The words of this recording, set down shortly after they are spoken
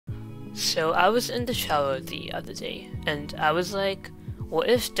So I was in the shower the other day, and I was like, what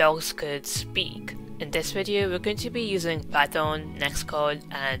if dogs could speak? In this video, we're going to be using Python, nextcord,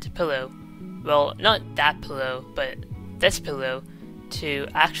 and pillow. Well, not that pillow, but this pillow, to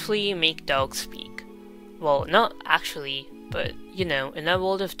actually make dogs speak. Well, not actually, but you know, in our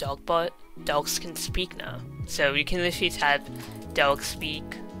world of Dogbot, dogs can speak now. So you can literally type dog speak,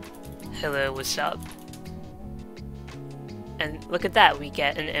 hello, what's up? And look at that, we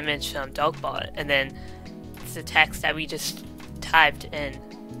get an image from Dogbot, and then it's the text that we just typed in.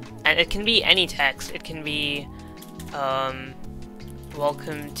 And it can be any text. It can be,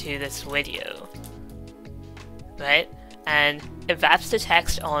 welcome to this video, right? And it wraps the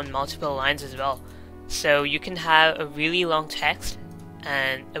text on multiple lines as well. So you can have a really long text,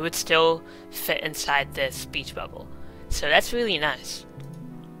 and it would still fit inside this speech bubble. So that's really nice.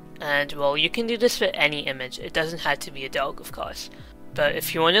 And well, you can do this with any image. It doesn't have to be a dog, of course. But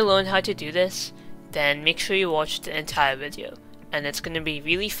if you want to learn how to do this, then make sure you watch the entire video. And it's going to be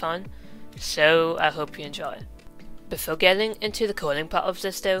really fun, so I hope you enjoy. Before getting into the coding part of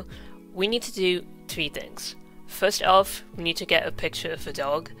this though, we need to do 3 things. First off, we need to get a picture of a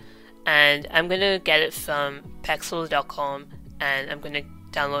dog, and I'm going to get it from pexels.com, and I'm going to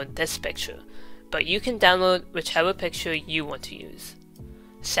download this picture. But you can download whichever picture you want to use.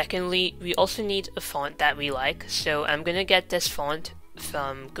 Secondly, we also need a font that we like, so I'm going to get this font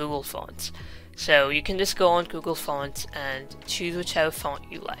from Google Fonts. So you can just go on Google Fonts and choose whichever font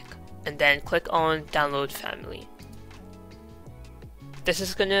you like, and then click on Download Family. This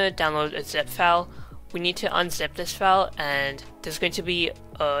is going to download a zip file. We need to unzip this file, and there's going to be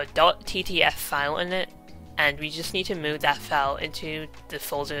a .ttf file in it, and we just need to move that file into the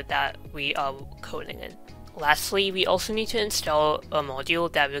folder that we are coding in. Lastly, we also need to install a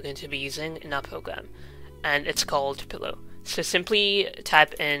module that we're going to be using in our program, and it's called Pillow. So simply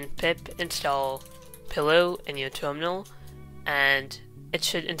type in pip install pillow in your terminal, and it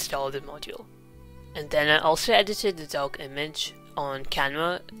should install the module. And then I also edited the dog image on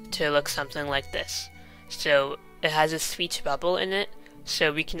Canva to look something like this. So it has a speech bubble in it,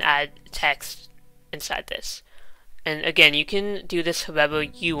 so we can add text inside this. And again, you can do this however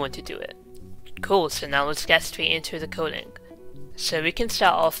you want to do it. Cool, so now let's get straight into the coding. So we can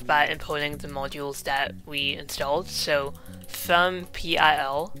start off by importing the modules that we installed. So from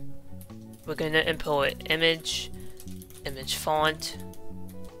PIL, we're going to import image, image font,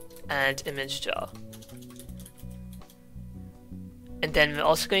 and image draw. And then we're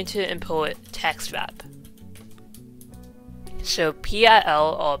also going to import text wrap. So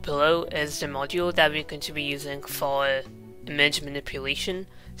PIL, or pillow, is the module that we're going to be using for image manipulation.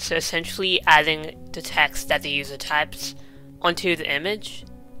 So essentially adding the text that the user types onto the image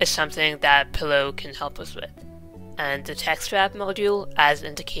is something that Pillow can help us with. And the text wrap module, as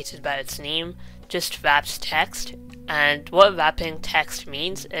indicated by its name, just wraps text, and what wrapping text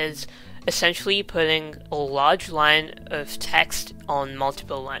means is essentially putting a large line of text on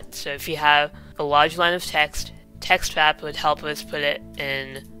multiple lines. So if you have a large line of text, text wrap would help us put it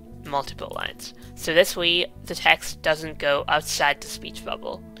in multiple lines. So this way, the text doesn't go outside the speech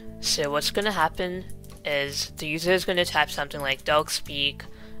bubble. So what's going to happen is the user is going to type something like dog speak,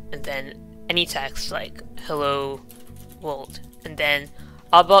 and then any text like hello world. And then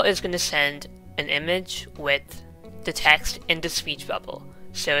our bot is going to send an image with the text in the speech bubble.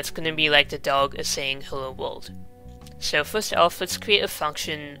 So it's going to be like the dog is saying hello world. So first off, let's create a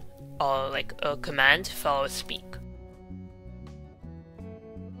function or like a command for speak.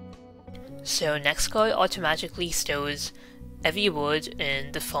 So nextcord automatically stores every word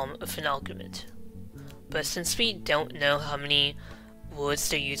in the form of an argument. But since we don't know how many words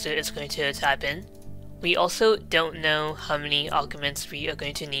the user is going to type in, we also don't know how many arguments we are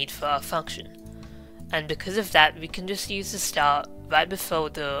going to need for our function. And because of that, we can just use the star right before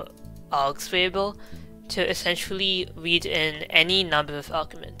the args variable to essentially read in any number of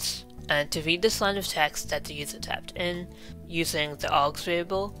arguments. And to read this line of text that the user typed in using the args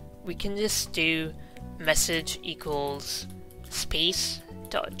variable, we can just do message equals space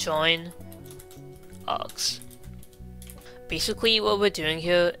dot join args. Basically what we're doing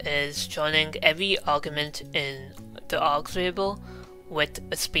here is joining every argument in the args variable with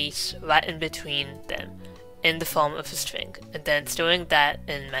a space right in between them in the form of a string, and then storing that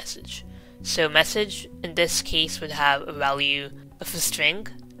in message. So message in this case would have a value of a string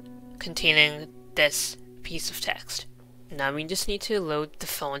containing this piece of text. Now we just need to load the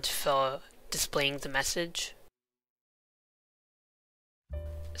font for displaying the message.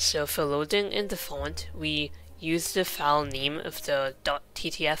 So for loading in the font, we use the file name of the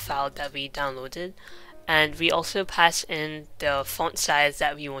 .ttf file that we downloaded, and we also pass in the font size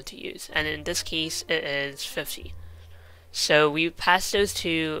that we want to use, and in this case it is 50. So we pass those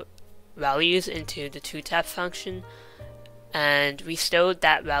two values into the toTab function, and we store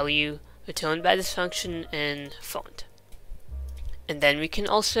that value returned by this function in font. And then we can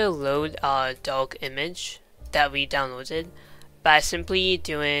also load our dog image that we downloaded by simply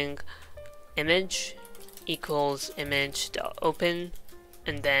doing image equals image.open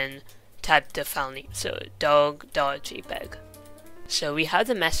and then type the file name, so dog.jpg. So we have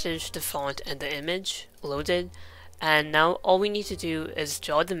the message, the font, and the image loaded, and now all we need to do is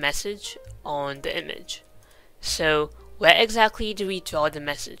draw the message on the image. So where exactly do we draw the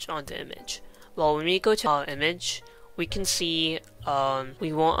message on the image? Well, when we go to our image, we can see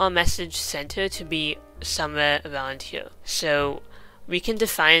we want our message center to be somewhere around here. So we can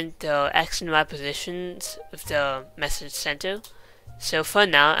define the X and Y positions of the message center. So for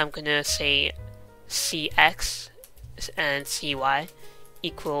now, I'm gonna say CX and CY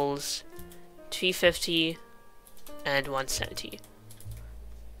equals 350 and 170.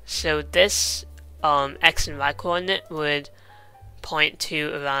 So this X and Y coordinate would point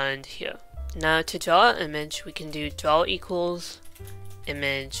to around here. Now to draw an image, we can do draw equals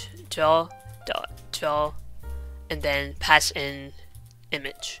image draw dot draw and then pass in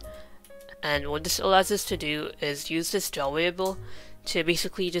image. And what this allows us to do is use this draw variable to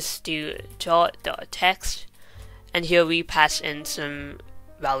basically just do draw.text, and here we pass in some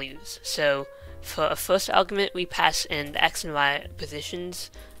values. So for a first argument, we pass in the X and Y positions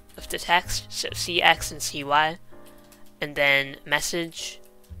of the text, so CX and CY, and then message,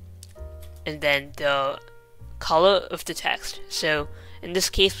 and then the color of the text. So in this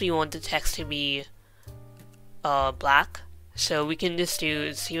case, we want the text to be black, so we can just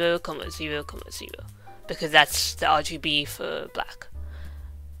do 0, 0, 0, because that's the RGB for black.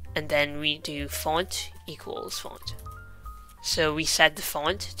 And then we do font equals font. So we set the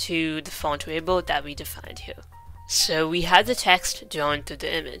font to the font variable that we defined here. So we have the text drawn to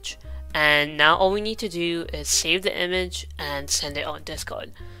the image, and now all we need to do is save the image and send it on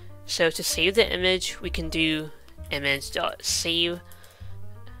Discord. So to save the image, we can do image.save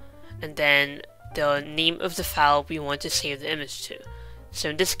and then the name of the file we want to save the image to.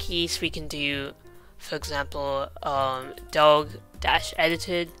 So in this case, we can do, for example,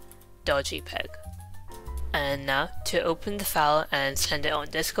 dog-edited.jpg. And now to open the file and send it on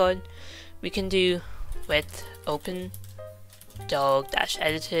Discord, we can do with open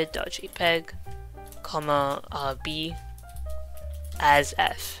dog-edited.jpg, rb as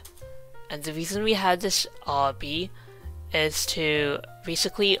f. And the reason we have this rb is to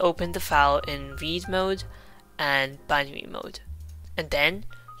basically open the file in read mode and binary mode. And then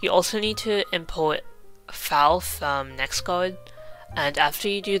you also need to import a file from nextcord, and after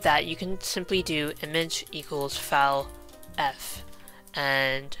you do that, you can simply do image equals file f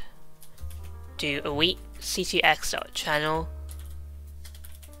and do await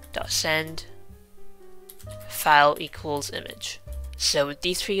ctx.channel.send file equals image. So with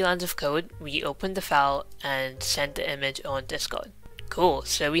these 3 lines of code, we open the file and send the image on Discord. Cool,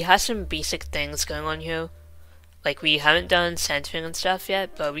 so we have some basic things going on here. Like, we haven't done centering and stuff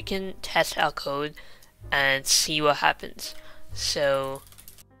yet, but we can test our code and see what happens. So,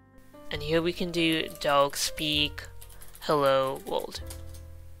 and here we can do dog speak hello world.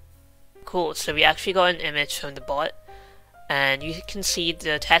 Cool, so we actually got an image from the bot, and you can see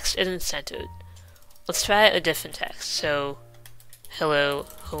the text isn't centered. Let's try a different text. So, hello,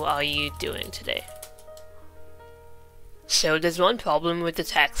 how are you doing today? So there's one problem with the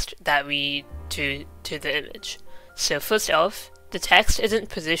text that we do to the image. So first off, the text isn't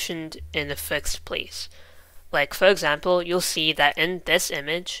positioned in a fixed place. Like, for example, you'll see that in this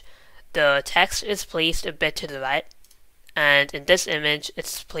image, the text is placed a bit to the right, and in this image,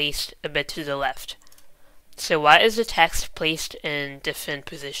 it's placed a bit to the left. So why is the text placed in different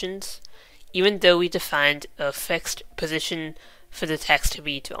positions, even though we defined a fixed position for the text to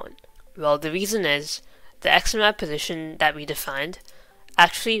be drawn? Well, the reason is, the X and Y position that we defined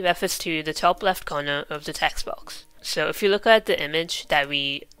actually refers to the top left corner of the text box. So if you look at the image that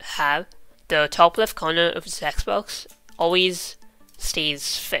we have, the top left corner of the text box always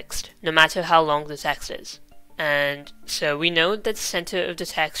stays fixed, no matter how long the text is. And so we know that the center of the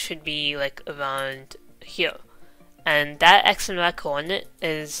text should be like around here. And that X and Y coordinate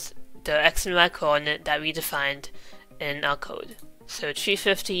is the X and Y coordinate that we defined in our code. So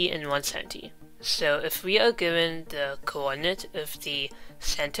 350 and 170. So if we are given the coordinate of the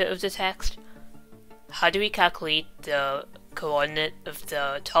center of the text, how do we calculate the coordinate of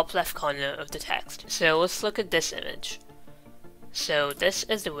the top left corner of the text? So let's look at this image. So this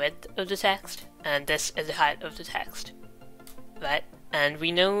is the width of the text, and this is the height of the text, right? And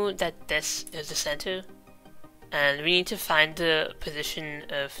we know that this is the center, and we need to find the position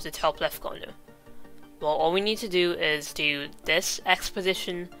of the top left corner. Well, all we need to do is do this x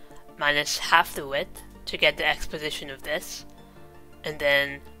position minus half the width to get the x position of this, and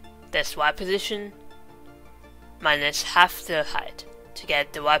then this y position minus half the height to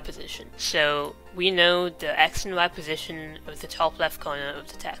get the y position. So we know the x and y position of the top left corner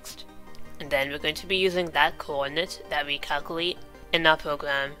of the text. And then we're going to be using that coordinate that we calculate in our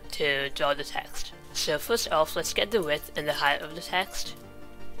program to draw the text. So first off, let's get the width and the height of the text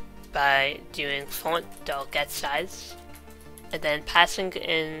by doing font.getSize and then passing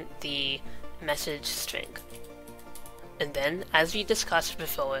in the message string. And then, as we discussed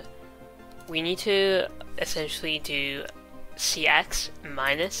before, we need to essentially do cx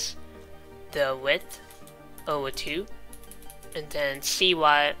minus the width over 2 and then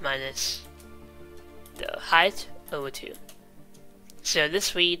cy minus the height over 2. So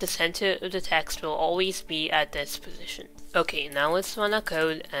this way the center of the text will always be at this position. Okay, now let's run our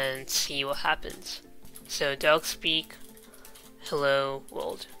code and see what happens. So dog speak hello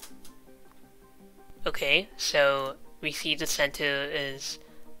world. Okay, so we see the center is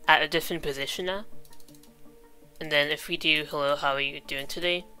at a different position now. And then if we do hello, how are you doing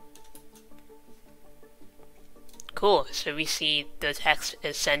today? Cool, so we see the text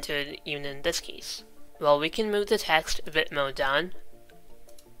is centered even in this case. Well, we can move the text a bit more down,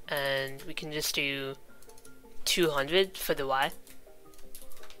 and we can just do 200 for the y.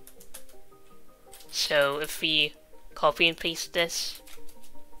 So if we copy and paste this,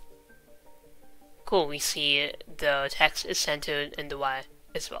 cool, we see the text is centered in the y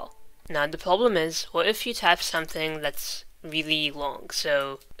as well. Now the problem is, what if you type something that's really long?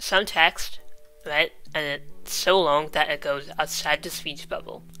 So some text, right, and it's so long that it goes outside the speech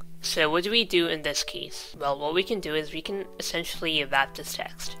bubble. So what do we do in this case? Well, what we can do is we can essentially wrap this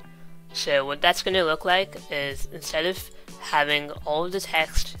text. So what that's going to look like is, instead of having all of the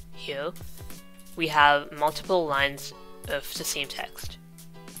text here, we have multiple lines of the same text.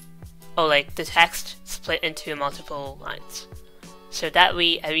 Or like the text split into multiple lines. So that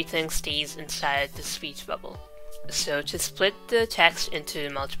way everything stays inside the speech bubble. So to split the text into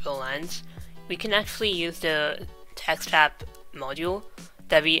multiple lines, we can actually use the text wrap module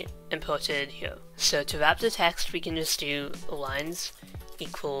that we imported here. So to wrap the text, we can just do lines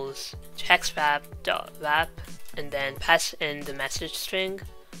equals text wrap dot wrap, and then pass in the message string,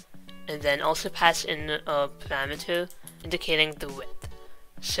 and then also pass in a parameter indicating the width.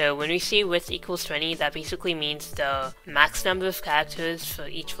 So when we see width equals 20, that basically means the max number of characters for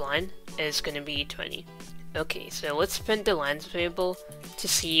each line is going to be 20. Okay, so let's print the lines variable to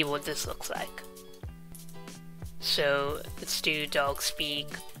see what this looks like. So let's do dog speak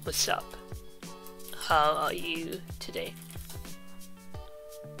what's up. How are you today?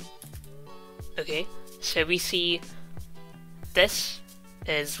 Okay, so we see this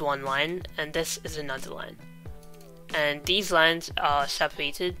is one line and this is another line. And these lines are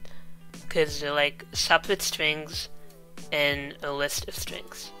separated because they're like separate strings in a list of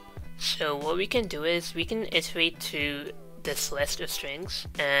strings. So what we can do is we can iterate to this list of strings,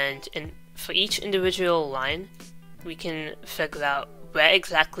 and for each individual line we can figure out where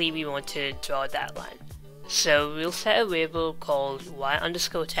exactly we want to draw that line. So we'll set a variable called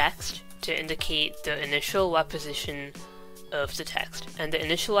y_text to indicate the initial y position of the text. And the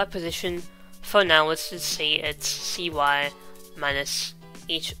initial y position, for now, let's just say it's cy minus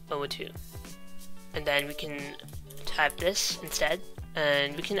h over 2. And then we can type this instead,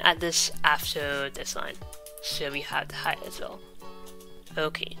 and we can add this after this line, so we have the height as well.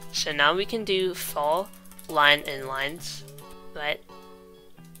 Okay, so now we can do for line in lines, right?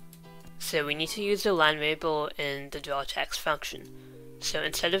 So we need to use the line variable in the draw text function. So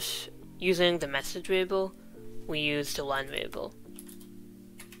instead of using the message variable, we use the line variable.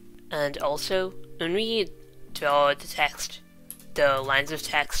 And also, when we draw the text, the lines of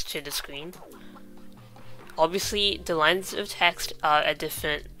text to the screen, obviously the lines of text are at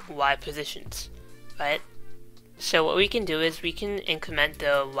different y positions, right? So what we can do is we can increment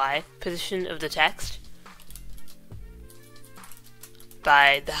the y position of the text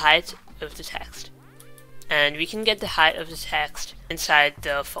by the height of the text. And we can get the height of the text inside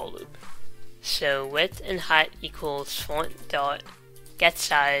the for loop. So width and height equals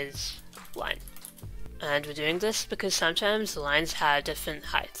font.getSize line. And we're doing this because sometimes lines have different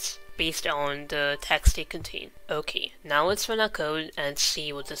heights based on the text they contain. Okay, now let's run our code and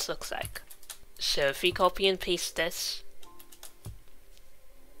see what this looks like. So if we copy and paste this,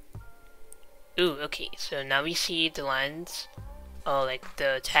 ooh, okay, so now we see the lines, or like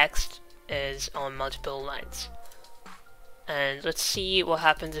the text is on multiple lines. And let's see what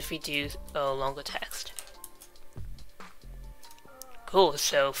happens if we do a longer text. Cool,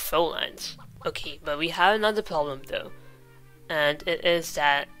 so 4 lines. Okay, but we have another problem though, and it is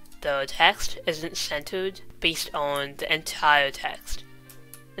that the text isn't centered based on the entire text.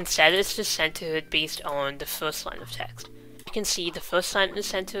 Instead, it's just centered based on the first line of text. You can see the first line is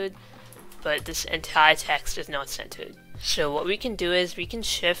centered, but this entire text is not centered. So what we can do is we can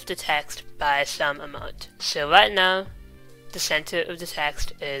shift the text by some amount. So right now, the center of the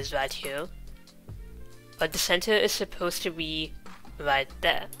text is right here, but the center is supposed to be right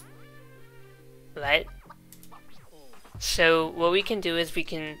there, right? So what we can do is we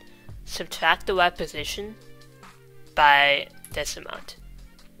can subtract the right position by this amount.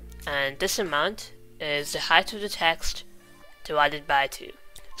 And this amount is the height of the text divided by 2.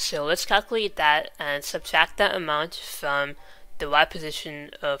 So let's calculate that and subtract that amount from the y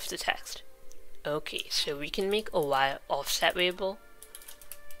position of the text. Okay, so we can make a y offset variable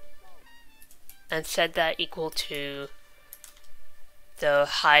and set that equal to the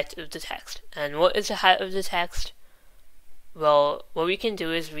height of the text. And what is the height of the text? Well, what we can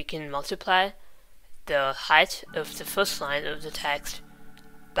do is we can multiply the height of the first line of the text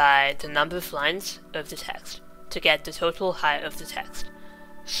by the number of lines of the text to get the total height of the text.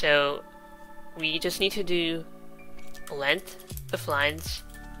 So we just need to do length of lines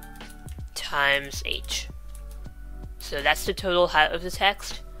times h. So that's the total height of the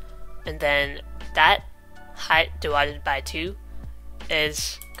text, and then that height divided by 2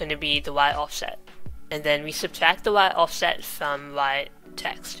 is going to be the y offset. And then we subtract the y offset from y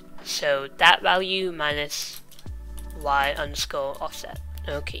text. So that value minus y underscore offset.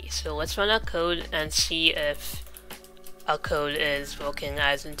 Okay, so let's run our code and see if our code is working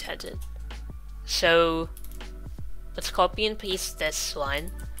as intended. So let's copy and paste this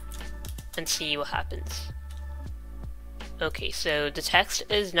line and see what happens. Okay, so the text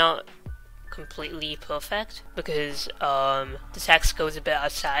is not completely perfect because the text goes a bit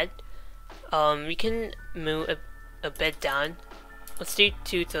outside. We can move a bit down. Let's do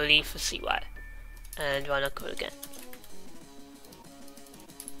 230 for CY and run our code again.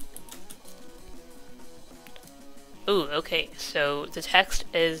 Ooh, okay, so the text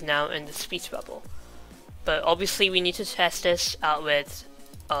is now in the speech bubble, but obviously we need to test this out with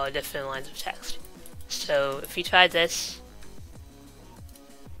different lines of text. So if we try this,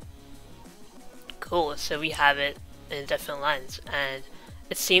 cool, so we have it in different lines, and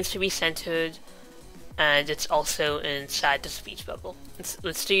it seems to be centered, and it's also inside the speech bubble.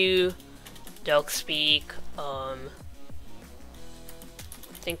 Let's do dog speak.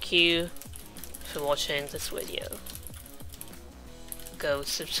 Thank you for watching this video. Go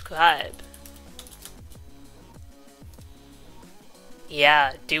subscribe.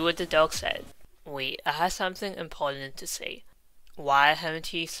 Yeah, do what the dog said. Wait, I have something important to say. Why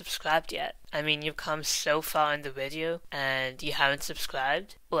haven't you subscribed yet? I mean, you've come so far in the video and you haven't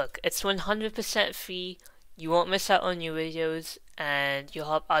subscribed? Look, it's 100% free, you won't miss out on new videos, and you'll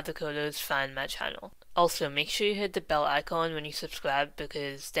help other coders find my channel. Also, make sure you hit the bell icon when you subscribe,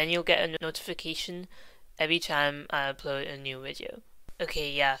 because then you'll get a notification every time I upload a new video.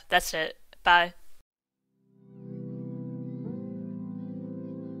 Okay, yeah, that's it. Bye.